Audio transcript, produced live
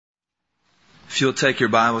If you'll take your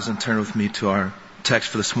Bibles and turn with me to our text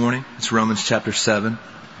for this morning. It's Romans chapter 7,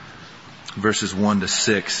 verses 1 to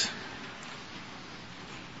 6.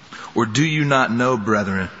 Or do you not know,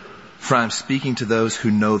 brethren, for I am speaking to those who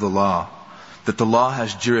know the law, that the law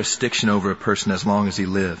has jurisdiction over a person as long as he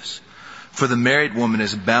lives. For the married woman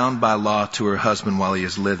is bound by law to her husband while he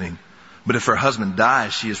is living. But if her husband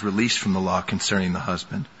dies, she is released from the law concerning the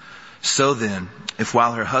husband. So then, if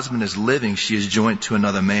while her husband is living she is joined to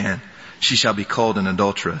another man, she shall be called an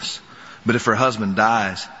adulteress. But if her husband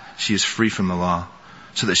dies, she is free from the law,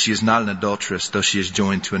 so that she is not an adulteress, though she is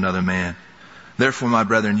joined to another man. Therefore, my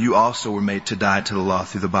brethren, you also were made to die to the law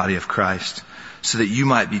through the body of Christ, so that you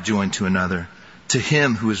might be joined to another, to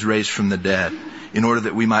him who is raised from the dead, in order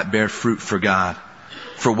that we might bear fruit for God.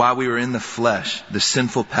 For while we were in the flesh, the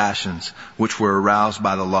sinful passions, which were aroused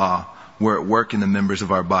by the law, were at work in the members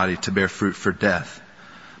of our body to bear fruit for death.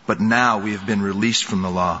 But now we have been released from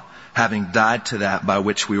the law, having died to that by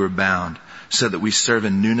which we were bound, so that we serve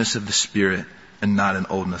in newness of the Spirit and not in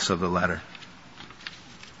oldness of the letter.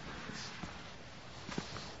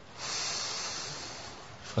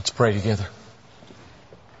 Let's pray together.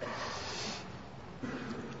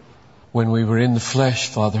 When we were in the flesh,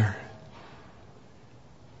 Father,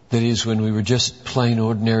 that is, when we were just plain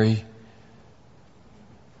ordinary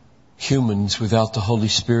humans without the Holy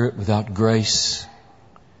Spirit, without grace,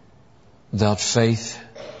 without faith,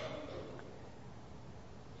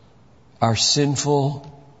 our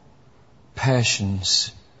sinful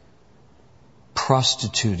passions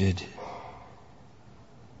prostituted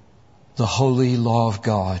the holy law of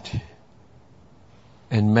God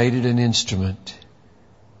and made it an instrument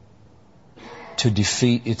to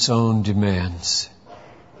defeat its own demands.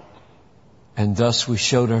 And thus we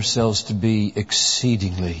showed ourselves to be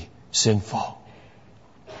exceedingly sinful.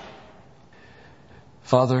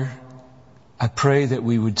 Father, I pray that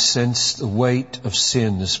we would sense the weight of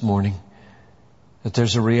sin this morning, that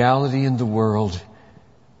there's a reality in the world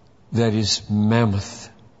that is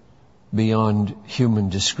mammoth beyond human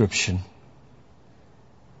description.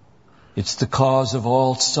 It's the cause of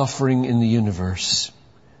all suffering in the universe.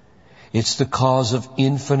 It's the cause of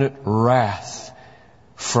infinite wrath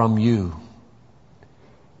from you.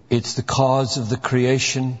 It's the cause of the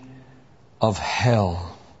creation of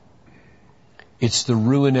hell. It's the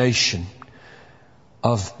ruination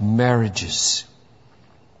of marriages.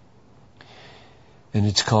 And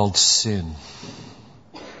it's called sin.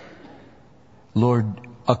 Lord,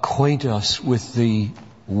 acquaint us with the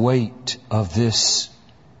weight of this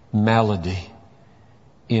malady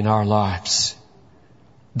in our lives.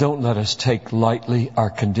 Don't let us take lightly our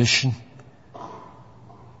condition.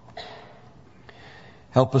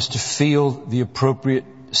 Help us to feel the appropriate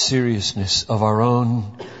seriousness of our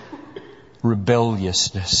own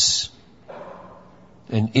rebelliousness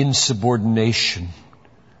and insubordination.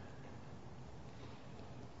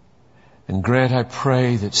 And grant, I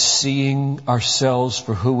pray, that seeing ourselves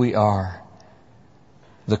for who we are,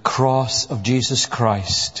 the cross of Jesus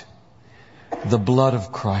Christ, the blood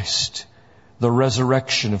of Christ, the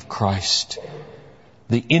resurrection of Christ,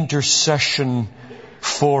 the intercession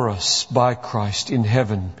for us by Christ in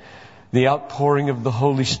heaven, the outpouring of the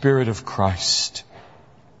Holy Spirit of Christ,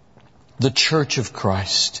 the church of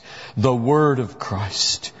Christ, the word of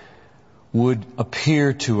Christ, would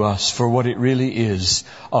appear to us for what it really is,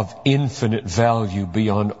 of infinite value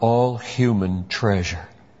beyond all human treasure.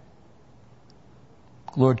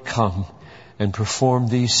 Lord, come and perform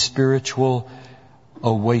these spiritual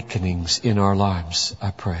awakenings in our lives,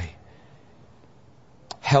 I pray.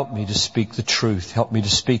 Help me to speak the truth. Help me to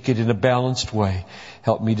speak it in a balanced way.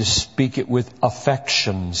 Help me to speak it with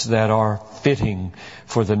affections that are fitting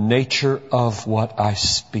for the nature of what I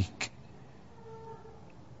speak.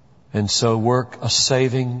 And so work a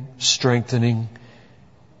saving, strengthening,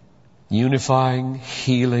 unifying,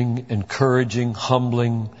 healing, encouraging,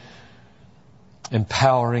 humbling,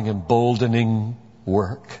 empowering, emboldening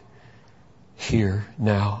work here,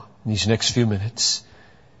 now, in these next few minutes.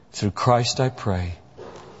 Through Christ I pray.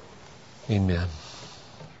 Amen.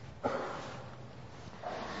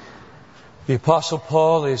 The Apostle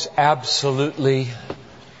Paul is absolutely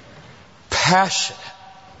passionate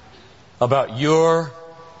about your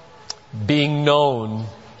being known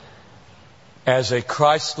as a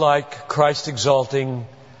Christ-like, Christ-exalting,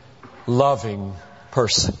 loving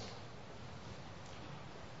person.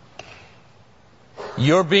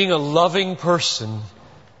 Your being a loving person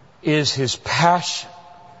is his passion.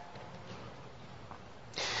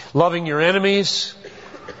 Loving your enemies,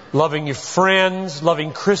 loving your friends,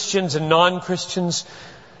 loving Christians and non-Christians,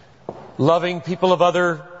 loving people of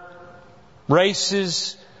other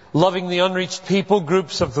races, loving the unreached people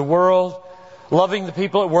groups of the world, Loving the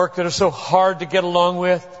people at work that are so hard to get along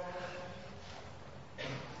with.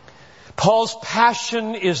 Paul's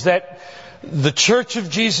passion is that the Church of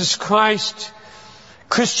Jesus Christ,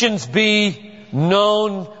 Christians be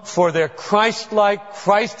known for their Christ-like,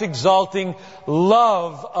 Christ-exalting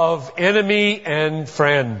love of enemy and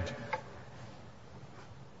friend.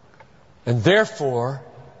 And therefore,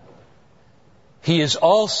 he is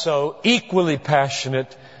also equally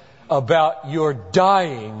passionate about your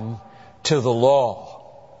dying to the law.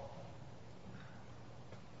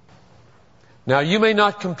 Now, you may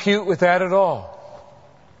not compute with that at all.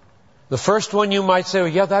 The first one you might say,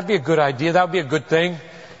 well, yeah, that'd be a good idea. That would be a good thing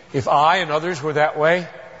if I and others were that way.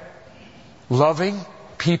 Loving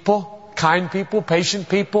people, kind people, patient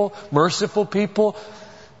people, merciful people.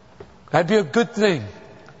 That'd be a good thing.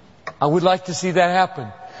 I would like to see that happen.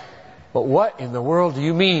 But what in the world do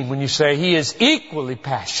you mean when you say he is equally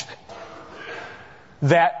passionate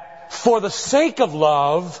that for the sake of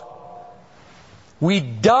love, we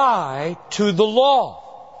die to the law?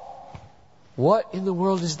 What in the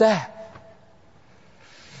world is that?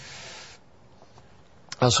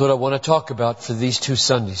 That's what I want to talk about for these 2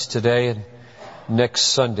 Sundays, today and next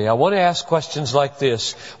Sunday. I want to ask questions like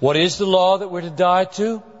this. What is the law that we're to die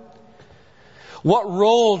to? What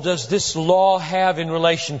role does this law have in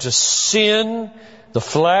relation to sin, the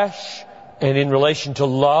flesh, and in relation to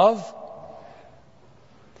love?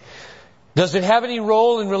 Does it have any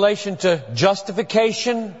role in relation to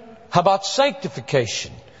justification? How about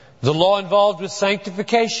sanctification? The law involved with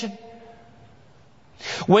sanctification?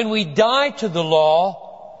 When we die to the law,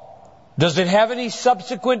 does it have any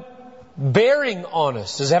subsequent bearing on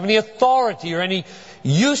us? Does it have any authority or any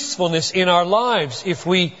usefulness in our lives if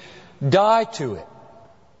we die to it?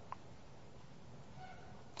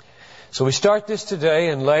 So we start this today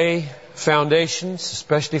and lay foundations,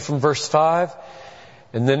 especially from verse 5.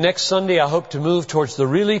 And then next Sunday I hope to move towards the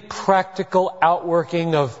really practical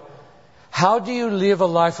outworking of how do you live a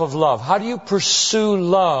life of love? How do you pursue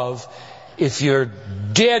love if you're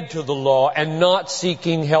dead to the law and not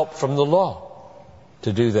seeking help from the law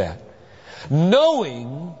to do that?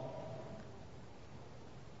 Knowing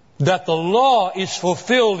that the law is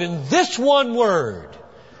fulfilled in this one word: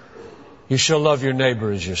 you shall love your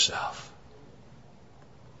neighbor as yourself.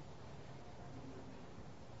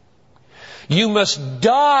 You must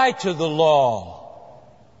die to the law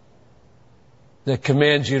that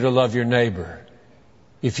commands you to love your neighbor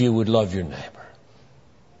if you would love your neighbor.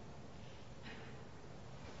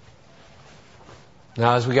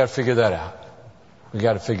 Now, as we got to figure that out. We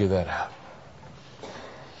got to figure that out.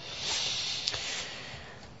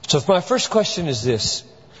 So if my first question is this: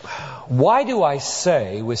 why do I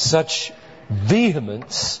say with such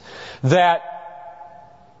vehemence that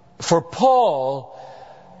for Paul,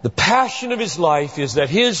 the passion of his life is that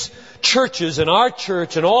his churches and our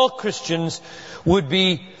church and all Christians would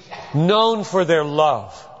be known for their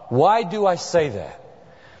love? Why do I say that?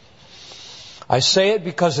 I say it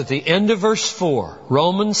because at the end of verse 4,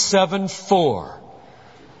 Romans 7:4,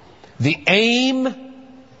 the aim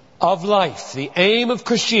of life, the aim of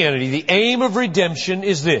Christianity, the aim of redemption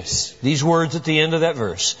is this. These words at the end of that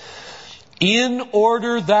verse: in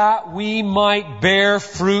order that we might bear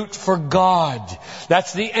fruit for God.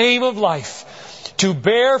 That's the aim of life. To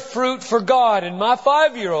bear fruit for God. And my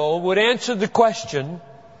 5-year-old would answer the question,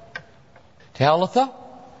 Talitha,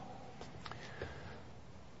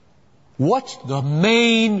 what's the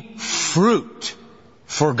main fruit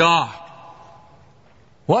for God?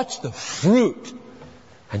 What's the fruit?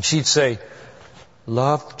 And she'd say,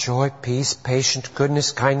 love, joy, peace, patience,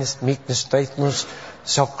 goodness, kindness, meekness, faithfulness,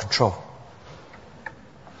 self-control.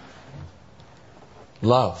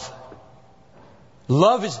 Love.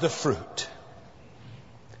 Love is the fruit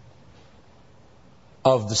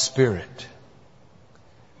of the Spirit.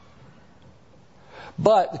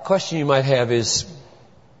 But the question you might have is,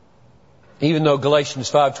 even though Galatians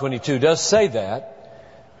 5:22 does say that,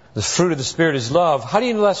 the fruit of the Spirit is love, how do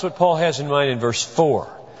you know that's what Paul has in mind in verse 4?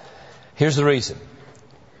 Here's the reason.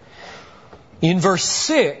 In verse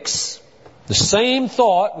 6, the same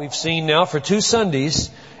thought we've seen now for 2 Sundays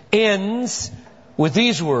ends with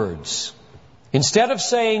these words. Instead of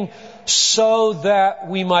saying, so that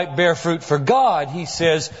we might bear fruit for God, he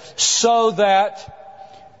says, so that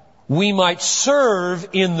we might serve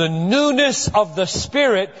in the newness of the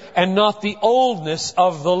Spirit and not the oldness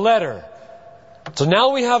of the letter. So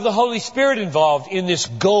now we have the Holy Spirit involved in this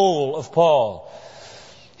goal of Paul.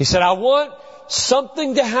 He said, I want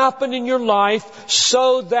something to happen in your life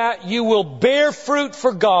so that you will bear fruit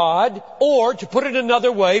for God. Or, to put it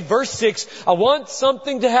another way, verse 6, I want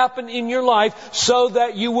something to happen in your life so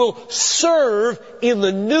that you will serve in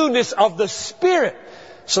the newness of the Spirit.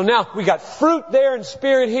 So now we got fruit there and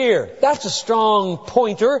Spirit here. That's a strong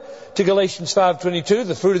pointer to Galatians 5:22.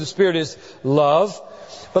 The fruit of the Spirit is love.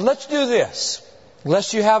 But let's do this,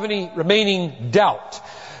 lest you have any remaining doubt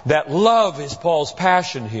that love is Paul's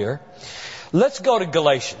passion here. Let's go to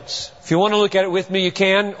Galatians. If you want to look at it with me, you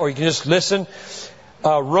can, or you can just listen.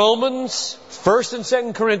 Romans, 1st and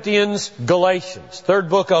 2nd Corinthians, Galatians. Third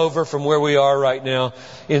book over from where we are right now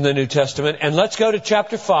in the New Testament. And let's go to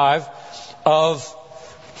chapter 5 of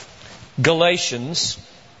Galatians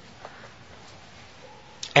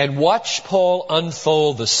and watch Paul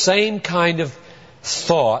unfold the same kind of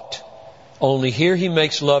thought, only here he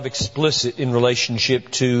makes love explicit in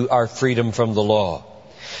relationship to our freedom from the law.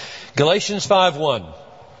 Galatians 5:1.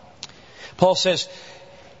 Paul says,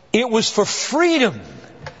 it was for freedom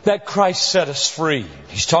that Christ set us free.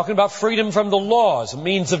 He's talking about freedom from the law as a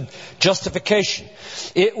means of justification.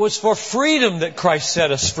 It was for freedom that Christ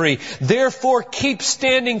set us free. Therefore, keep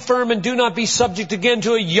standing firm and do not be subject again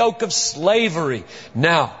to a yoke of slavery.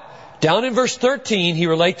 Now, down in verse 13, he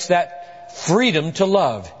relates that freedom to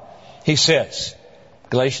love. He says,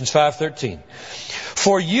 Galatians 5:13,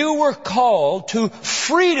 for you were called to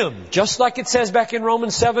freedom, just like it says back in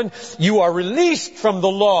Romans 7, you are released from the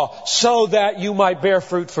law so that you might bear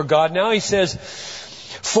fruit for God. Now he says,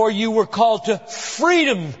 for you were called to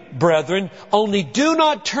freedom, brethren, only do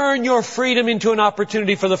not turn your freedom into an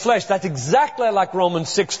opportunity for the flesh. That's exactly like Romans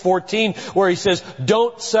 6:14, where he says,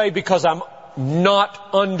 don't say because I'm not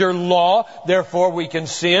under law, therefore we can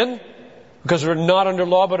sin. Because we're not under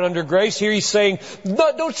law but under grace. Here he's saying,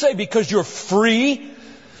 don't say because you're free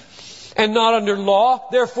and not under law,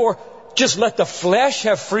 therefore just let the flesh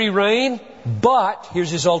have free reign. But, here's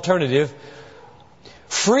his alternative,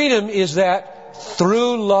 freedom is that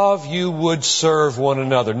through love you would serve one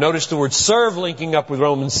another. Notice the word serve linking up with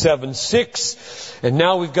Romans 7:6. And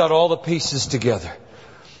now we've got all the pieces together.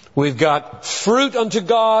 We've got fruit unto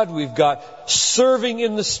God. We've got serving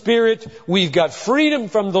in the Spirit. We've got freedom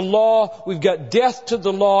from the law. We've got death to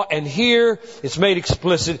the law. And here it's made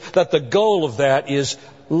explicit that the goal of that is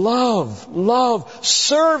love. Love.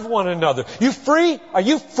 Serve one another. You free? Are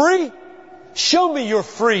you free? Show me you're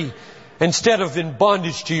free instead of in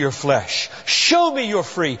bondage to your flesh. Show me you're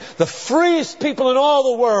free. The freest people in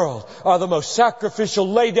all the world are the most sacrificial,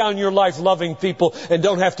 lay down your life loving people and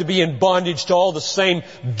don't have to be in bondage to all the same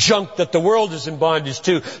junk that the world is in bondage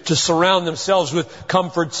to surround themselves with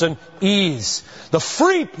comforts and ease. The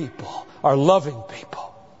free people are loving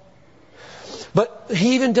people. But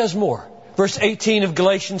he even does more. Verse 18 of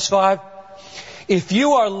Galatians 5, if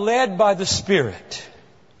you are led by the Spirit,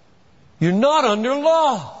 you're not under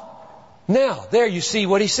law. Now, there you see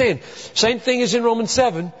what he's saying. Same thing as in Romans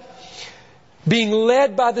 7. Being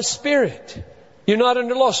led by the Spirit. You're not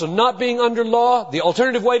under law. So not being under law, the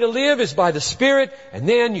alternative way to live is by the Spirit. And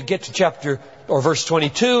then you get to verse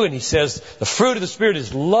 22, and he says the fruit of the Spirit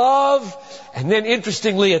is love. And then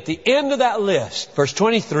interestingly, at the end of that list, verse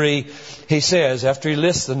 23, he says, after he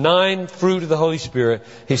lists the 9 fruit of the Holy Spirit,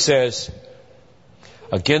 he says,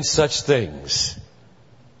 against such things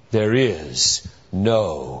there is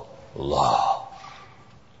no law.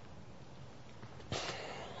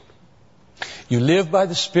 You live by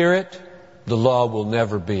the Spirit, the law will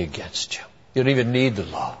never be against you. You don't even need the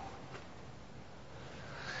law.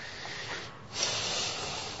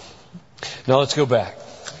 Now let's go back.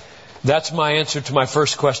 That's my answer to my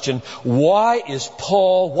first question. Why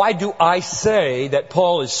do I say that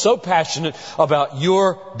Paul is so passionate about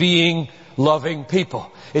your being loving people?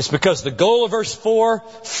 It's because the goal of verse 4,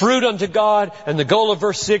 fruit unto God, and the goal of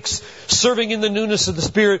verse 6, serving in the newness of the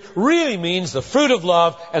Spirit, really means the fruit of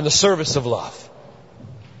love and the service of love.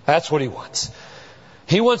 That's what he wants.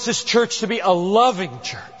 He wants this church to be a loving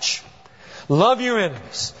church. Love your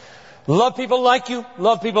enemies. Love people like you,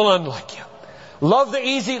 love people unlike you. Love the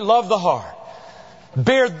easy, love the hard.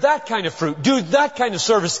 Bear that kind of fruit. Do that kind of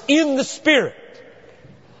service in the Spirit.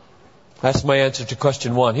 That's my answer to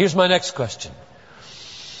question 1. Here's my next question.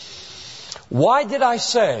 Why did I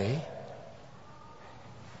say,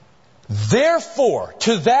 therefore,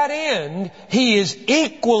 to that end, he is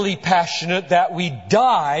equally passionate that we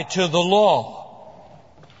die to the law?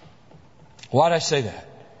 Why did I say that?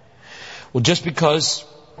 Well, just because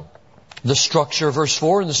the structure of verse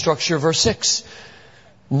 4 and the structure of verse 6.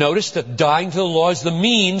 Notice that dying to the law is the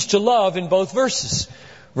means to love in both verses.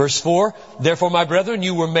 Verse 4, therefore, my brethren,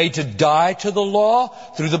 you were made to die to the law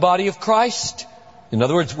through the body of Christ. In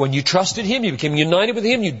other words, when you trusted Him, you became united with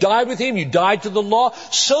Him, you died with Him, you died to the law,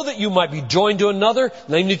 so that you might be joined to another,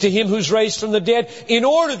 namely to Him who's raised from the dead, in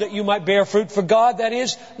order that you might bear fruit for God, that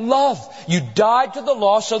is, love. You died to the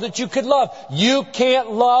law so that you could love. You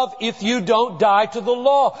can't love if you don't die to the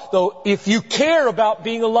law. Though if you care about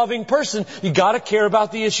being a loving person, you gotta care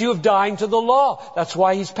about the issue of dying to the law. That's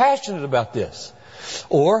why he's passionate about this.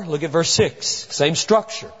 Or, look at verse 6, same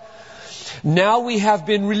structure. Now we have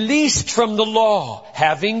been released from the law,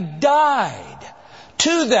 having died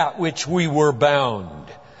to that which we were bound.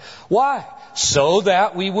 Why? So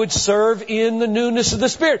that we would serve in the newness of the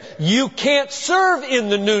Spirit. You can't serve in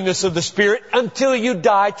the newness of the Spirit until you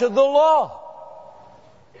die to the law.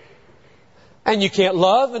 And you can't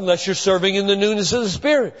love unless you're serving in the newness of the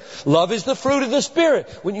Spirit. Love is the fruit of the Spirit.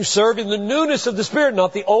 When you serve in the newness of the Spirit,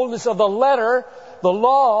 not the oldness of the letter, the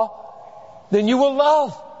law, then you will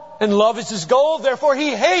love. And love is His goal, therefore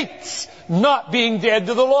He hates not being dead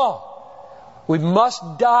to the law. We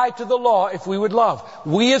must die to the law if we would love.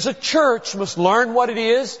 We as a church must learn what it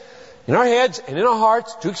is in our heads and in our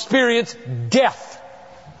hearts to experience death.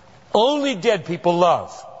 Only dead people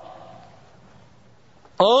love.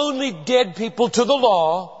 Only dead people to the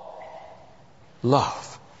law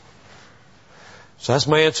love. So that's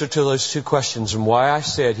my answer to those two questions and why I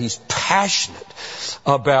said he's passionate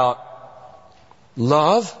about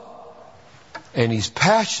love and he's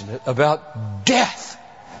passionate about death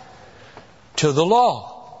to the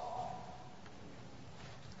law.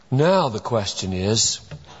 Now the question is,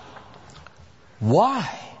 why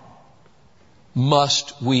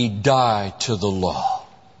must we die to the law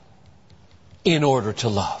in order to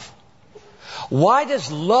love? Why does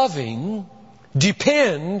loving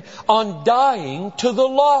depend on dying to the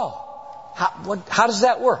law? How does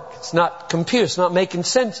that work? It's not computer. It's not making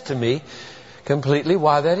sense to me completely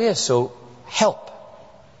why that is. So help.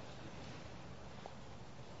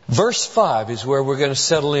 Verse 5 is where we're going to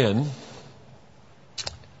settle in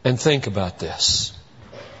and think about this.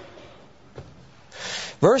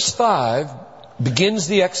 Verse 5 begins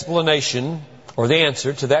the explanation or the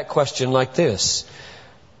answer to that question like this.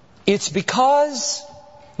 It's because,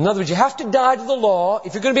 in other words, you have to die to the law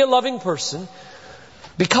if you're going to be a loving person,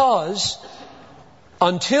 because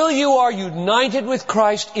until you are united with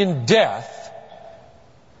Christ in death,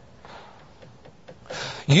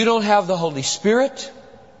 you don't have the Holy Spirit,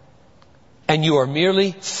 and you are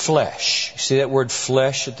merely flesh. You see that word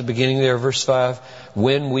flesh at the beginning there, verse 5?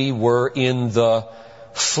 When we were in the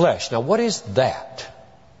flesh. Now what is that?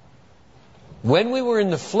 When we were in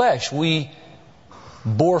the flesh, we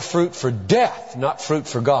bore fruit for death, not fruit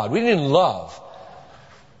for God. We didn't love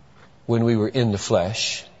when we were in the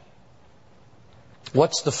flesh.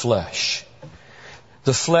 What's the flesh?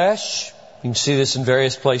 The flesh, you can see this in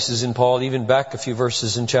various places in Paul, even back a few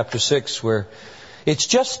verses in chapter 6, where it's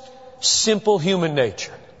just simple human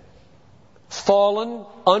nature. Fallen,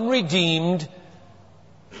 unredeemed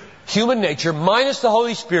human nature, minus the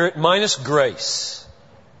Holy Spirit, minus grace.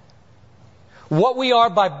 What we are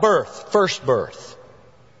by birth, first birth.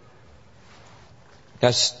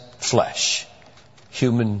 That's flesh,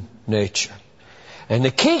 human nature. And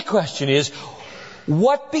the key question is,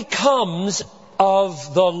 what becomes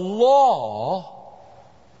of the law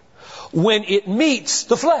when it meets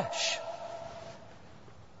the flesh?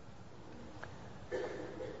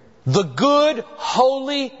 The good,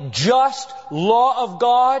 holy, just law of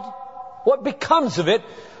God, what becomes of it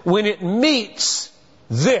when it meets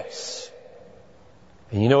this?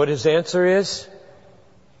 And you know what his answer is?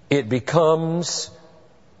 It becomes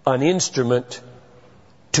an instrument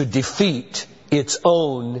to defeat its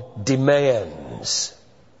own demands.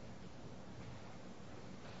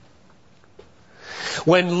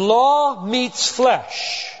 When law meets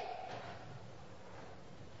flesh,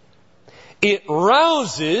 it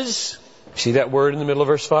rouses, see that word in the middle of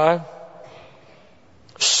verse 5?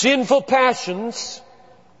 Sinful passions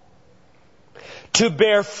to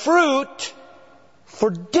bear fruit for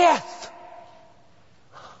death.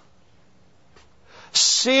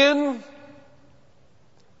 Sin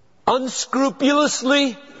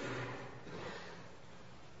unscrupulously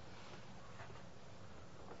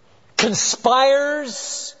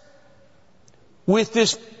conspires with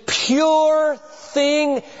this pure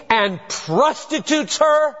thing and prostitutes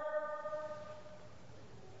her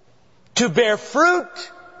to bear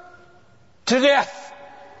fruit to death.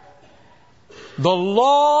 The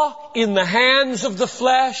law in the hands of the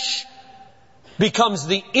flesh becomes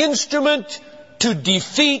the instrument to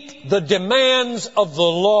defeat the demands of the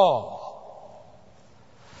law.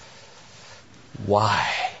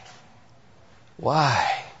 Why?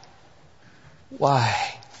 Why?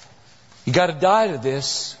 Why? You got to die to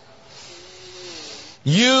this.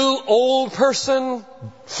 You, old person,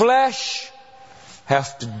 flesh,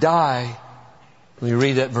 have to die. Let me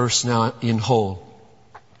read that verse now in whole.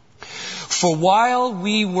 For while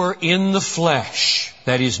we were in the flesh,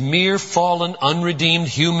 that is mere fallen, unredeemed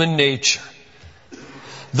human nature,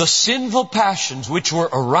 the sinful passions which were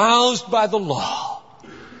aroused by the law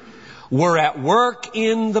were at work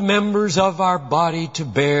in the members of our body to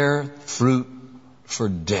bear fruit for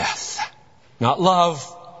death. Not love,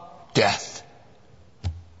 death.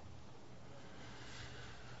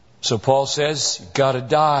 So Paul says, you've got to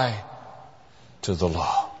die to the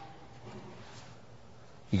law.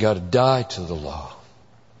 You got to die to the law.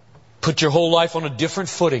 Put your whole life on a different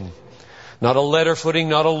footing. Not a letter footing,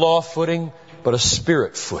 not a law footing, but a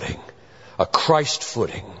spirit footing. A Christ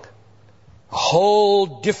footing. A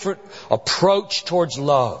whole different approach towards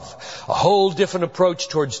love. A whole different approach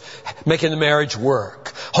towards making the marriage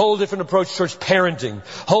work. A whole different approach towards parenting.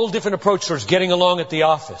 A whole different approach towards getting along at the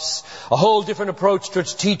office. A whole different approach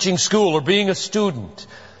towards teaching school or being a student.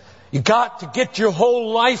 You got to get your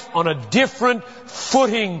whole life on a different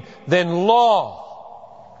footing than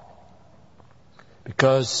law.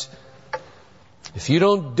 Because if you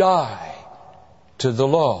don't die to the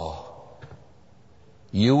law,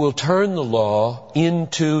 you will turn the law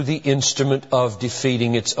into the instrument of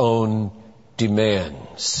defeating its own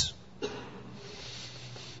demands.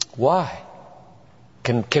 Why?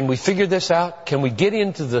 Can we figure this out? Can we get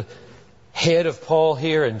into the head of Paul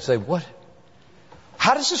here and say, what?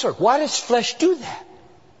 How does this work? Why does flesh do that?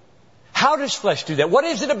 How does flesh do that? What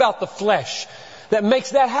is it about the flesh that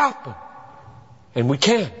makes that happen? And we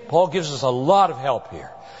can. Paul gives us a lot of help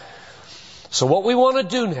here. So what we want to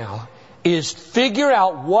do now is figure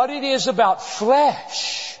out what it is about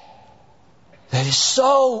flesh that is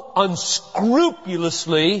so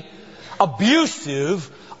unscrupulously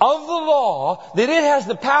abusive of the law that it has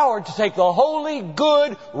the power to take the holy,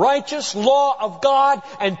 good, righteous law of God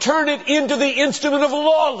and turn it into the instrument of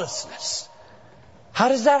lawlessness. How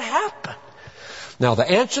does that happen? Now, to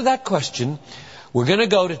answer that question, we're going to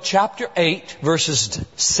go to chapter 8, verses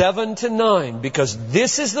 7 to 9, because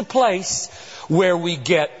this is the place where we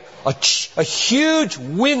get a huge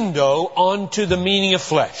window onto the meaning of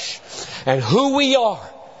flesh and who we are.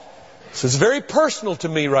 This is very personal to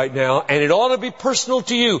me right now, and it ought to be personal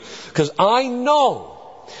to you, because I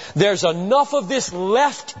know there's enough of this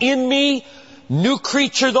left in me, new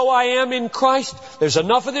creature though I am in Christ. There's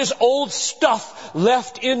enough of this old stuff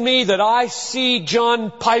left in me that I see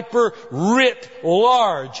John Piper writ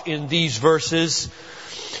large in these verses.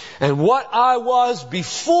 And what I was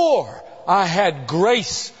before I had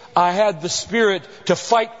grace, I had the Spirit to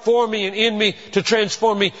fight for me and in me to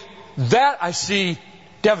transform me, that I see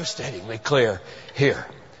devastatingly clear here.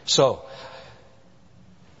 So,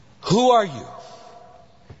 who are you?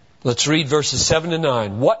 Let's read verses 7 to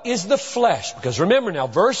 9. What is the flesh? Because remember now,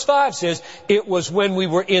 verse 5 says, it was when we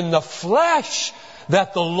were in the flesh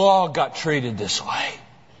that the law got treated this way.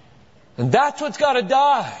 And that's what's got to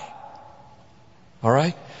die.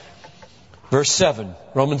 Alright? Verse 7,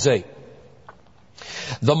 Romans 8.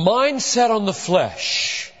 The mind set on the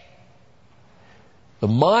flesh, the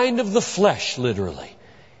mind of the flesh, literally,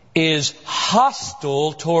 is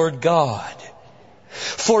hostile toward God.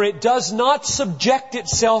 For it does not subject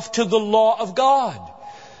itself to the law of God.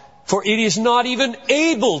 For it is not even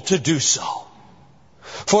able to do so.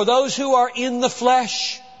 For those who are in the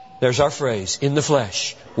flesh, there's our phrase, in the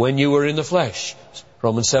flesh. When you were in the flesh.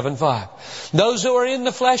 Romans 7:5. Those who are in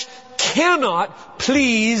the flesh cannot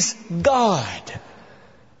please God.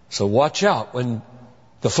 So watch out when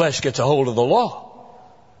the flesh gets a hold of the law.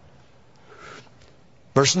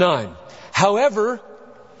 Verse 9. However,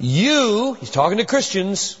 you, he's talking to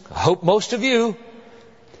Christians, I hope most of you,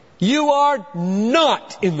 you are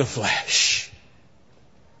not in the flesh.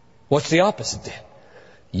 What's the opposite then?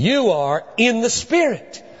 You are in the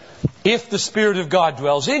Spirit, if the Spirit of God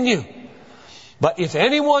dwells in you. But if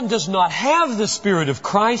anyone does not have the Spirit of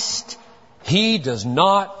Christ, he does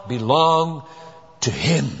not belong to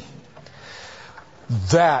Him.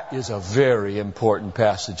 That is a very important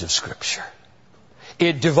passage of Scripture.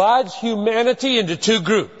 It divides humanity into two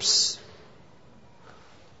groups.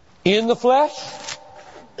 In the flesh,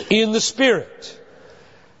 in the Spirit.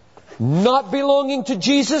 Not belonging to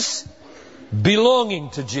Jesus, belonging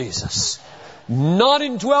to Jesus. Not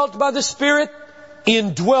indwelt by the Spirit,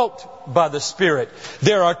 indwelt by the Spirit.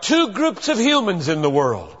 There are two groups of humans in the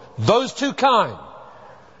world. Those two kinds.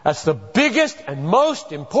 That's the biggest and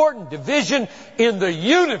most important division in the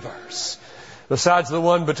universe, besides the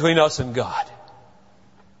one between us and God.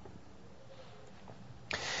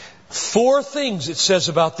 4 things it says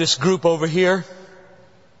about this group over here.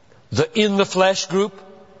 The in the flesh group.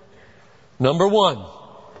 Number 1,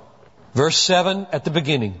 verse 7 at the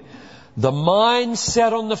beginning. The mind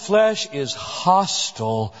set on the flesh is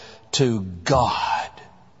hostile to God.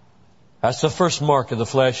 That's the first mark of the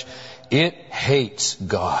flesh. It hates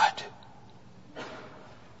God.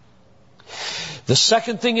 The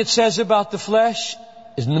second thing it says about the flesh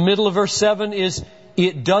is in the middle of verse 7 is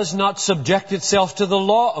it does not subject itself to the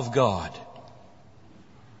law of God.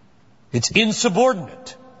 It's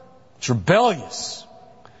insubordinate. It's rebellious.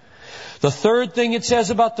 The third thing it says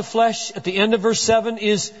about the flesh at the end of verse 7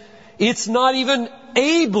 is it's not even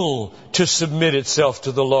able to submit itself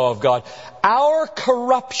to the law of God. Our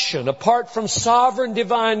corruption, apart from sovereign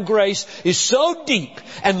divine grace, is so deep,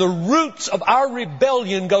 and the roots of our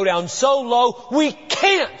rebellion go down so low, we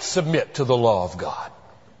can't submit to the law of God.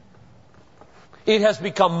 It has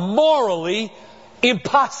become morally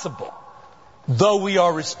impossible, though we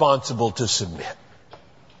are responsible to submit.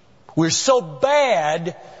 We're so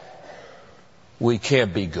bad, we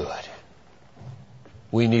can't be good.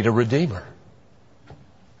 We need a Redeemer.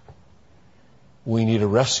 We need a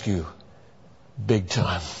rescue big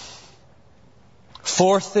time.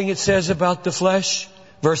 Fourth thing it says about the flesh,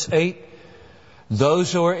 verse 8,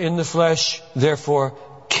 those who are in the flesh, therefore,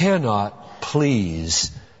 cannot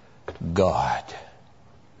please God.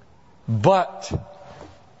 But,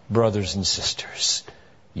 brothers and sisters,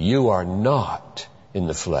 you are not in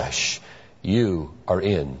the flesh. You are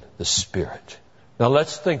in the Spirit. Now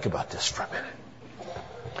let's think about this for a minute.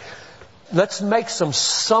 Let's make some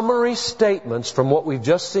summary statements from what we've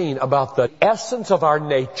just seen about the essence of our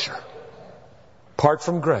nature. Apart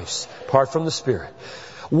from grace, apart from the Spirit.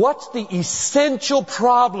 What's the essential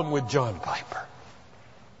problem with John Piper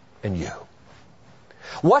and you?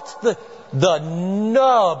 What's the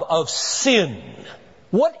nub of sin?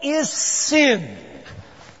 What is sin?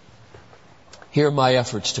 Here are my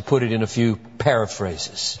efforts to put it in a few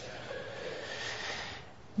paraphrases.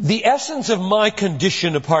 The essence of my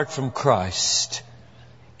condition apart from Christ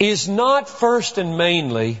is not first and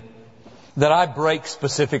mainly that I break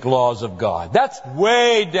specific laws of God. That's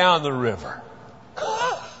way down the river.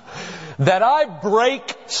 That I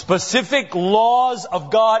break specific laws of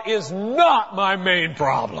God is not my main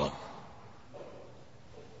problem.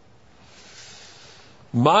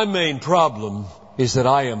 My main problem is that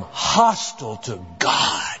I am hostile to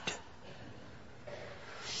God.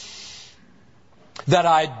 That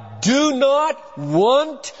I do not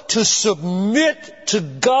want to submit to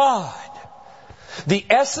God. The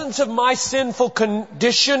essence of my sinful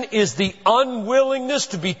condition is the unwillingness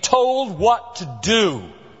to be told what to do.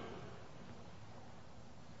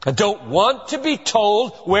 I don't want to be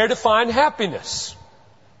told where to find happiness.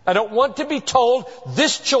 I don't want to be told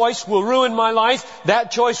this choice will ruin my life,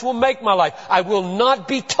 that choice will make my life. I will not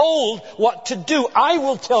be told what to do. I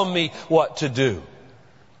will tell me what to do.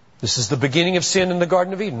 This is the beginning of sin in the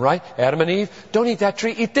Garden of Eden, right? Adam and Eve, don't eat that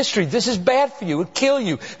tree, eat this tree. This is bad for you, it'll kill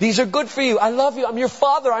you. These are good for you. I love you, I'm your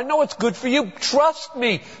father, I know it's good for you. Trust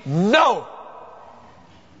me. No!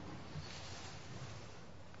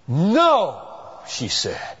 No, she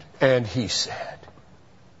said, and he said.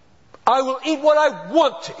 I will eat what I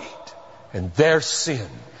want to eat. And there's sin.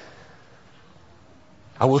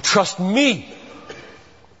 I will trust me.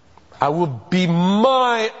 I will be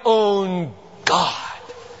my own God.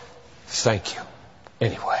 Thank you.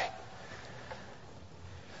 Anyway.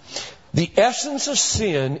 The essence of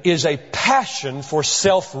sin is a passion for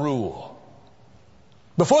self-rule.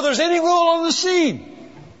 Before there's any rule on the scene.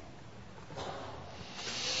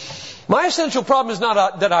 My essential problem is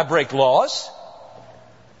not that I break laws.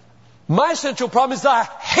 My essential problem is that I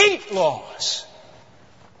hate laws.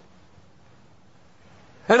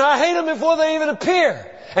 And I hate them before they even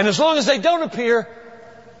appear. And as long as they don't appear,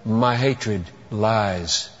 my hatred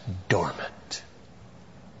lies dormant.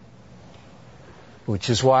 Which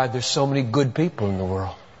is why there's so many good people in the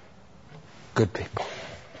world. Good people.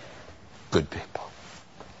 Good people.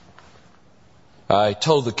 I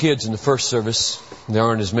told the kids in the first service, there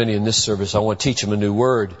aren't as many in this service, I want to teach them a new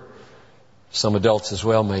word. Some adults as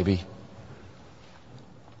well, maybe.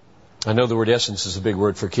 I know the word essence is a big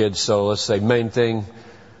word for kids, so let's say main thing.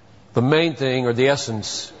 The main thing, or the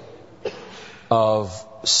essence of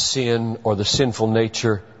sin or the sinful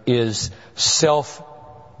nature, is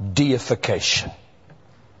self-deification.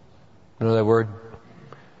 You know that word?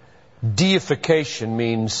 Deification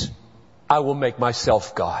means I will make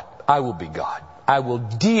myself God. I will be God. I will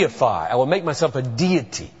deify. I will make myself a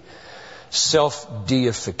deity.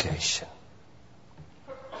 Self-deification.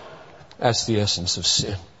 That's the essence of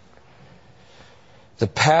sin. The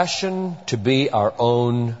passion to be our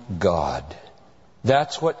own God.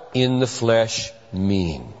 That's what in the flesh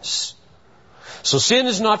means. So sin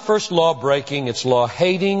is not first law breaking, it's law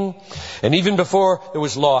hating. And even before there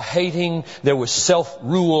was law hating, there was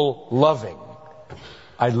self-rule loving.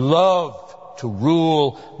 I love to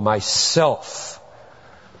rule myself.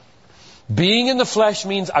 Being in the flesh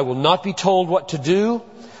means I will not be told what to do.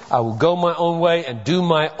 I will go my own way and do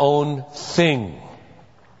my own thing.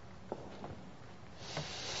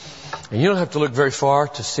 And you don't have to look very far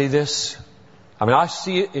to see this. I mean, I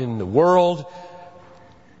see it in the world.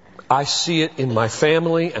 I see it in my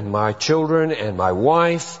family and my children and my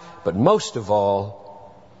wife. But most of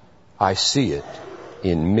all, I see it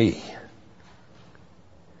in me.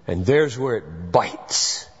 And there's where it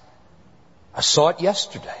bites. I saw it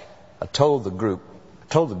yesterday. I told the group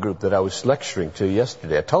that I was lecturing to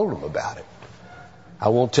yesterday. I told them about it. I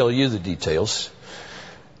won't tell you the details.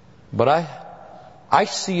 But I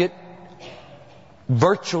see it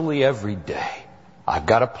virtually every day. I've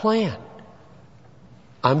got a plan.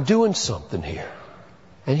 I'm doing something here.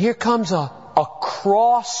 And here comes a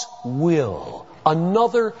cross will.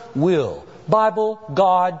 Another will. Bible,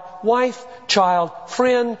 God, wife, child,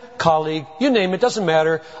 friend, colleague, you name it, doesn't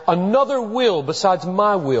matter. Another will besides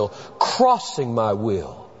my will, crossing my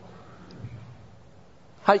will.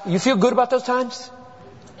 You feel good about those times?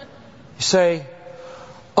 You say,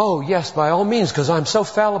 oh yes, by all means, because I'm so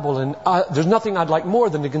fallible and there's nothing I'd like more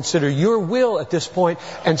than to consider your will at this point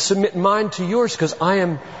and submit mine to yours because I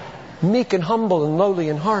am meek and humble and lowly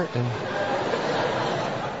in heart. And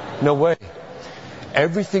no way.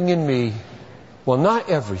 Everything in me, well, not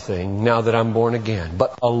everything now that I'm born again,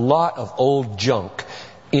 but a lot of old junk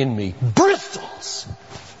in me bristles.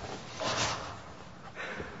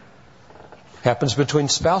 Happens between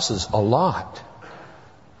spouses a lot.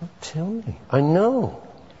 Tell me. I know.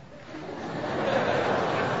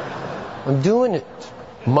 I'm doing it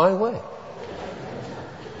my way.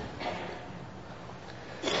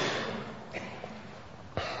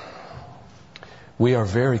 We are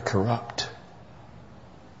very corrupt.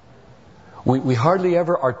 We hardly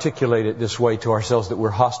ever articulate it this way to ourselves that we're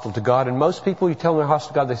hostile to God. And most people, you tell them they're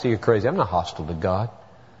hostile to God, they say you're crazy. I'm not hostile to God.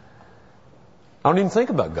 I don't even think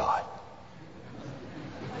about God.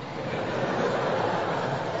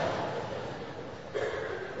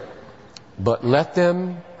 But let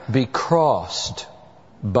them be crossed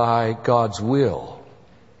by God's will.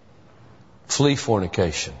 Flee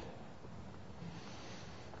fornication.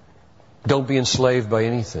 Don't be enslaved by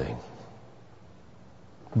anything.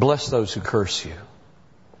 Bless those who curse you.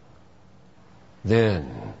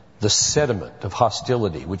 Then the sediment of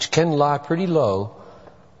hostility, which can lie pretty low,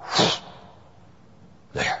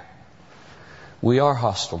 there. We are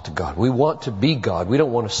hostile to God. We want to be God. We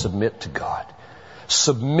don't want to submit to God.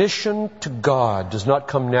 Submission to God does not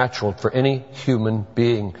come natural for any human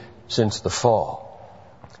being since the fall,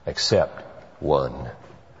 except one,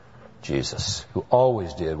 Jesus, who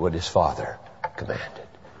always did what His Father commanded.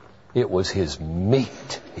 It was His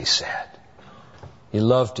meat, He said. He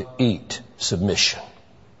loved to eat submission.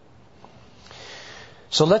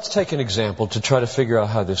 So let's take an example to try to figure out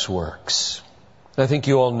how this works. I think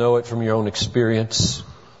you all know it from your own experience.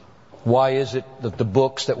 Why is it that the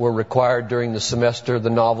books that were required during the semester, the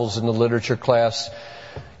novels in the literature class,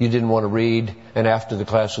 you didn't want to read, and after the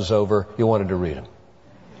class was over, you wanted to read them?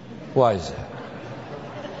 Why is that?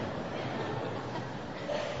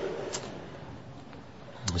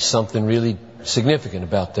 There's something really significant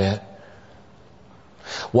about that.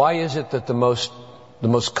 Why is it that the most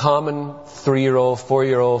common 3-year-old,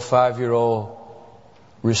 4-year-old, 5-year-old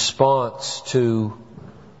response to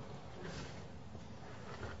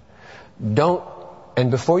don't,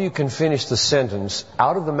 and before you can finish the sentence,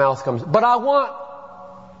 out of the mouth comes, but I want.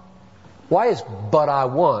 Why is but I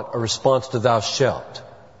want a response to thou shalt?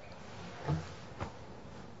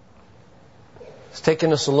 It's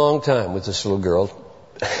taken us a long time with this little girl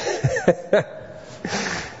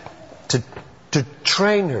to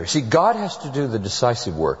train her. See, God has to do the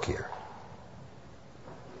decisive work here.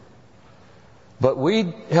 But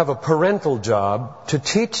we have a parental job to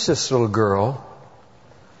teach this little girl,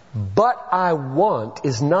 but I want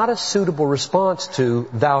is not a suitable response to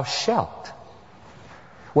thou shalt.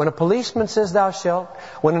 When a policeman says thou shalt,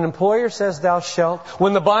 when an employer says thou shalt,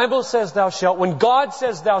 when the Bible says thou shalt, when God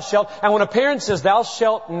says thou shalt, and when a parent says thou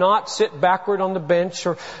shalt not sit backward on the bench,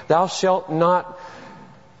 or thou shalt not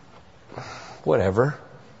whatever,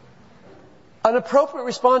 an appropriate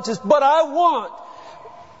response is, but I want.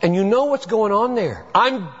 And you know what's going on there.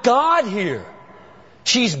 I'm God here.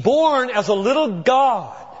 She's born as a little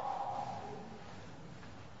God.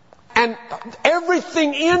 And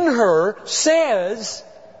everything in her says,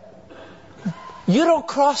 you don't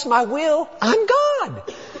cross my will. I'm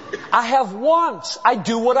God. I have wants. I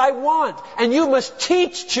do what I want. And you must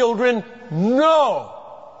teach children, no.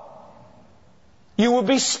 You will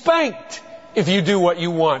be spanked if you do what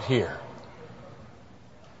you want here.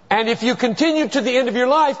 And if you continue to the end of your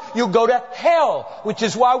life, you'll go to hell, which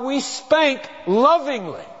is why we spank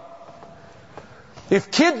lovingly.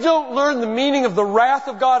 If kids don't learn the meaning of the wrath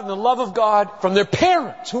of God and the love of God from their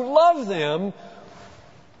parents who love them,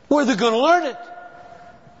 where are they going to learn it?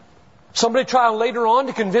 Somebody try later on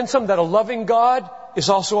to convince them that a loving God is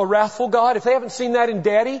also a wrathful God. If they haven't seen that in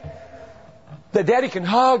Daddy, that Daddy can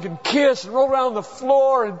hug and kiss and roll around on the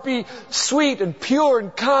floor and be sweet and pure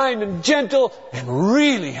and kind and gentle and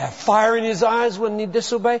really have fire in his eyes when he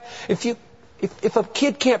disobey. If a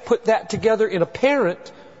kid can't put that together in a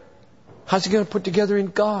parent, how's he going to put together in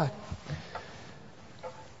God?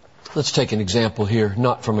 Let's take an example here,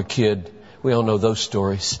 not from a kid. We all know those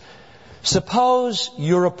stories. Suppose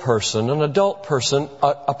you're a person, an adult person,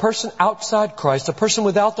 a person outside Christ, a person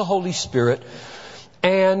without the Holy Spirit,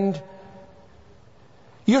 and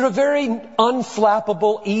you're a very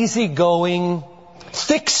unflappable, easygoing,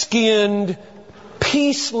 thick-skinned,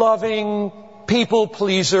 peace-loving people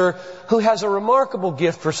pleaser who has a remarkable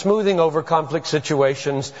gift for smoothing over conflict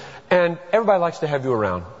situations, and everybody likes to have you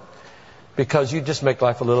around because you just make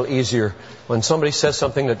life a little easier. When somebody says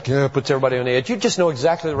something that puts everybody on the edge, you just know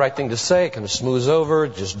exactly the right thing to say. It kind of smooths over,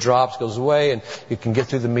 it just drops, goes away, and you can get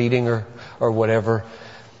through the meeting or whatever.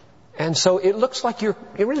 And so it looks like you're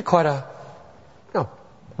really quite a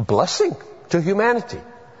blessing to humanity.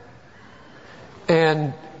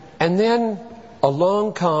 And then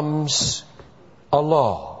along comes a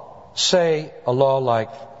law. Say a law like,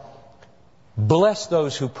 bless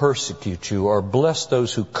those who persecute you, or bless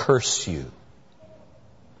those who curse you.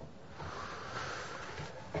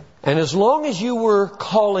 And as long as you were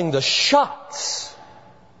calling the shots,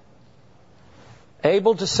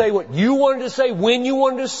 able to say what you wanted to say, when you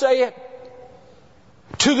wanted to say it,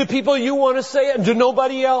 to the people you want to say it, and to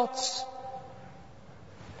nobody else,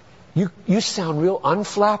 you sound real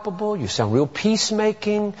unflappable, you sound real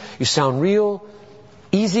peacemaking, you sound real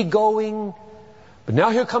easygoing. But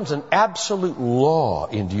now here comes an absolute law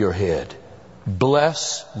into your head.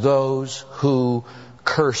 Bless those who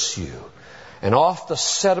curse you. And off the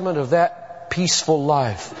sediment of that peaceful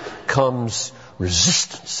life comes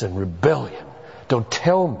resistance and rebellion. Don't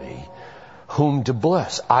tell me whom to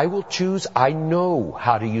bless. I will choose. I know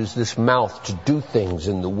how to use this mouth to do things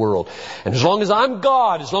in the world. And as long as I'm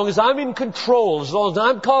God, as long as I'm in control, as long as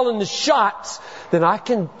I'm calling the shots, then I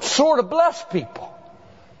can sort of bless people.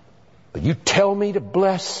 But you tell me to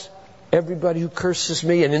bless everybody who curses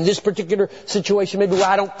me, and in this particular situation, maybe where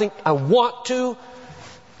I don't think I want to,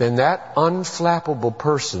 then that unflappable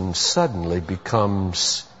person suddenly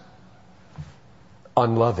becomes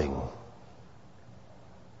unloving.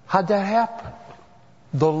 How'd that happen?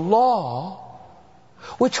 The law,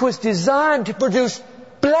 which was designed to produce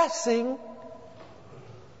blessing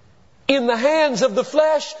in the hands of the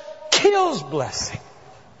flesh, kills blessing.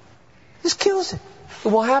 Just kills it. It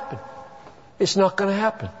won't happen. It's not going to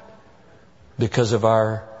happen because of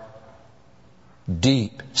our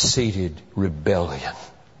deep-seated rebellion.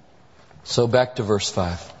 So back to verse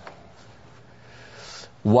 5.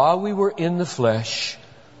 While we were in the flesh,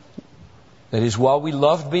 that is, while we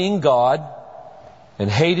loved being God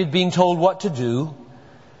and hated being told what to do,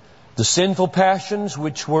 the sinful passions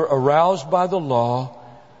which were aroused by the law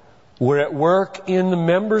were at work in the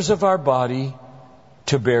members of our body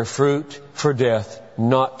to bear fruit for death,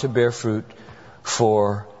 not to bear fruit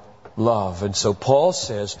for love. And so Paul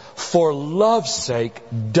says, for love's sake,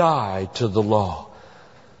 die to the law.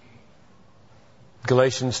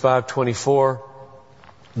 Galatians 5:24,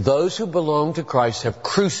 those who belong to Christ have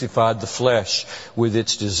crucified the flesh with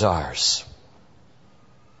its desires.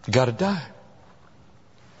 You got to die.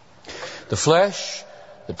 The flesh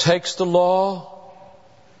that takes the law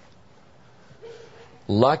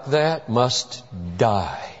like that must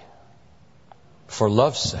die for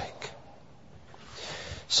love's sake.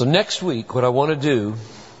 So next week, what I want to do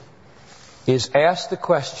is ask the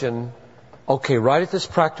question, okay, right at this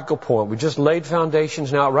practical point, we just laid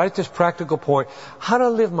foundations now, right at this practical point, how do I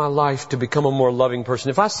live my life to become a more loving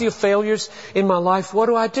person? If I see failures in my life,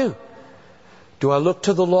 what do? Do I look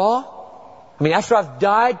to the law? I mean, after I've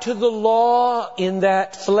died to the law in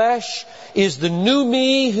that flesh, is the new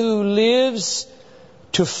me who lives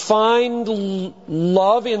to find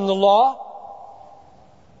love in the law?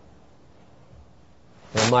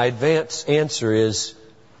 And my advanced answer is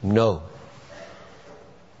no.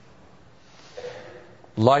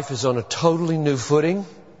 Life is on a totally new footing,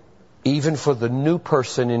 even for the new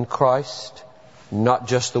person in Christ, not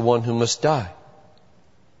just the one who must die.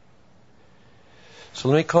 So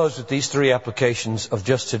let me close with these 3 applications of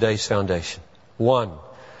just today's foundation. 1,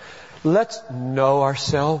 let's know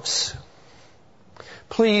ourselves.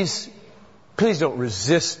 Please don't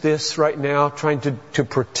resist this right now, trying to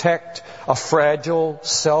protect a fragile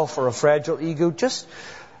self or a fragile ego.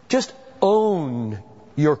 Just own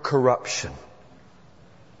your corruption.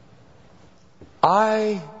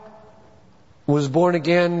 I was born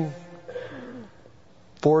again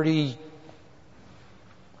 40...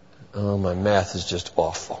 Oh, my math is just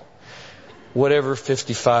awful. Whatever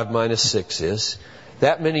 55 minus 6 is,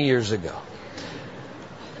 that many years ago.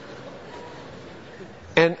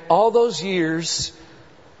 And all those years,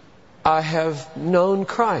 I have known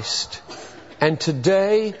Christ. And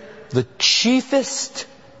today, the chiefest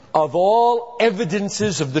of all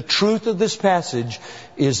evidences of the truth of this passage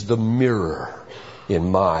is the mirror in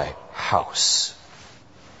my house.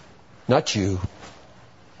 Not you.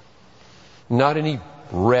 Not any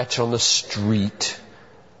wretch on the street.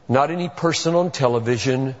 Not any person on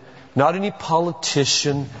television. Not any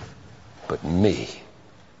politician. But me.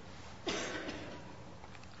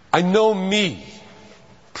 I know me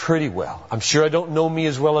pretty well. I'm sure I don't know me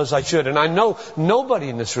as well as I should. And I know nobody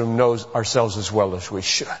in this room knows ourselves as well as we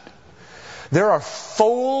should. There are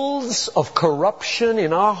folds of corruption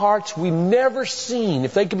in our hearts we've never seen.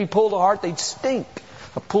 If they could be pulled apart, they'd stink.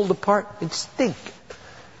 Or pulled apart, they'd stink.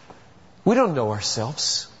 We don't know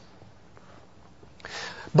ourselves.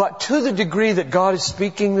 But to the degree that God is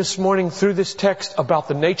speaking this morning through this text about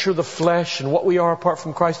the nature of the flesh and what we are apart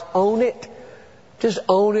from Christ, own it. Just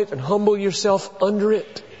own it and humble yourself under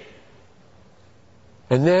it.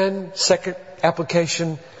 And then, second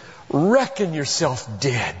application, reckon yourself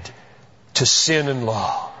dead to sin and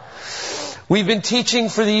law. We've been teaching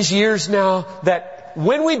for these years now that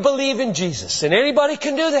when we believe in Jesus, and anybody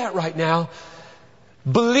can do that right now,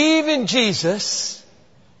 believe in Jesus,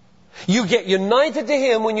 you get united to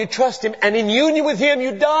Him when you trust Him, and in union with Him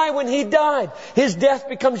you die when He died. His death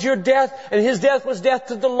becomes your death, and His death was death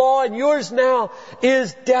to the law, and yours now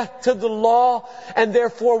is death to the law. And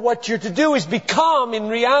therefore what you're to do is become in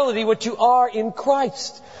reality what you are in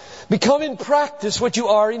Christ. Become in practice what you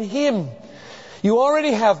are in Him. You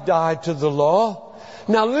already have died to the law.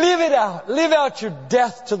 Now live it out. Live out your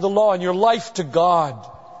death to the law and your life to God.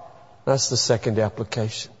 That's the second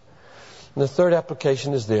application. And the third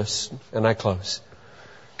application is this, and I close.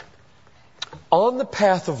 On the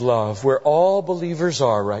path of love, where all believers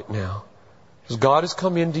are right now, as God has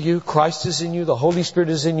come into you, Christ is in you, the Holy Spirit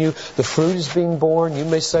is in you, the fruit is being born. You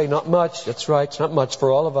may say, not much. That's right, it's not much for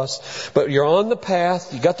all of us. But you're on the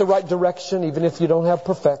path, you got the right direction, even if you don't have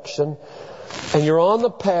perfection. And you're on the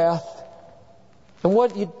path,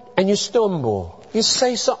 and you stumble. You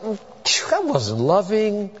say something, that wasn't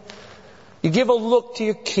loving. You give a look to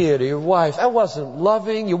your kid or your wife. That wasn't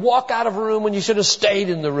loving. You walk out of a room when you should have stayed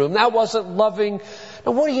in the room. That wasn't loving.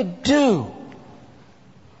 Now what do?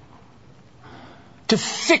 To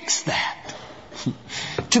fix that.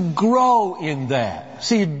 To grow in that.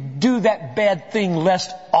 So you do that bad thing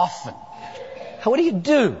less often. What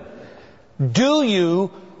do? Do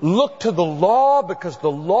you look to the law because the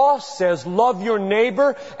law says love your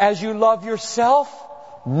neighbor as you love yourself?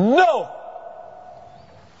 No!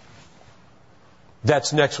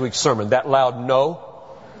 That's next week's sermon. That loud no,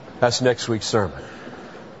 that's next week's sermon.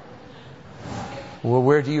 Well,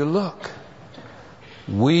 where do you look?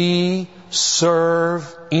 We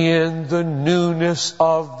serve in the newness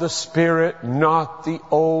of the Spirit, not the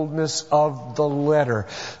oldness of the letter.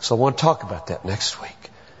 So I want to talk about that next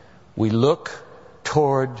week. We look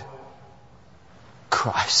toward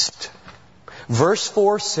Christ. Verse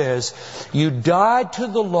 4 says, you died to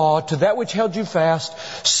the law, to that which held you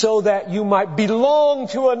fast, so that you might belong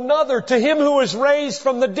to another, to Him who was raised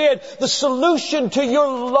from the dead. The solution to your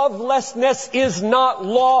lovelessness is not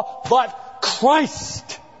law, but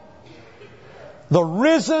Christ. The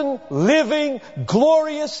risen, living,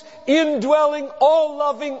 glorious, indwelling,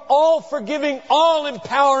 all-loving, all-forgiving,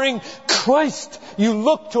 all-empowering Christ. You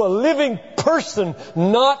look to a living person,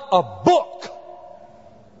 not a book.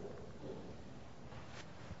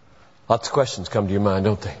 Lots of questions come to your mind,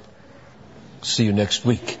 don't they? See you next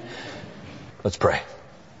week. Let's pray.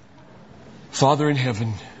 Father in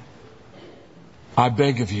heaven, I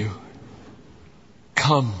beg of you,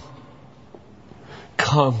 come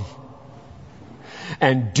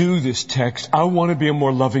and do this text. I want to be a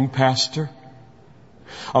more loving pastor,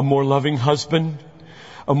 a more loving husband,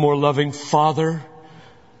 a more loving father,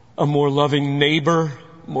 a more loving neighbor,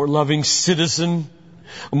 a more loving citizen,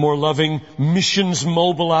 a more loving missions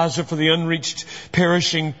mobilizer for the unreached,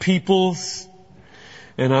 perishing peoples.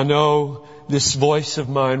 And I know this voice of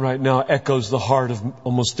mine right now echoes the heart of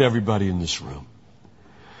almost everybody in this room.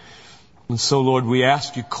 And so, Lord, we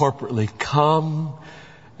ask you corporately, come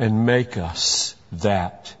and make us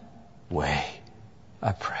that way,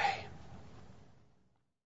 I pray.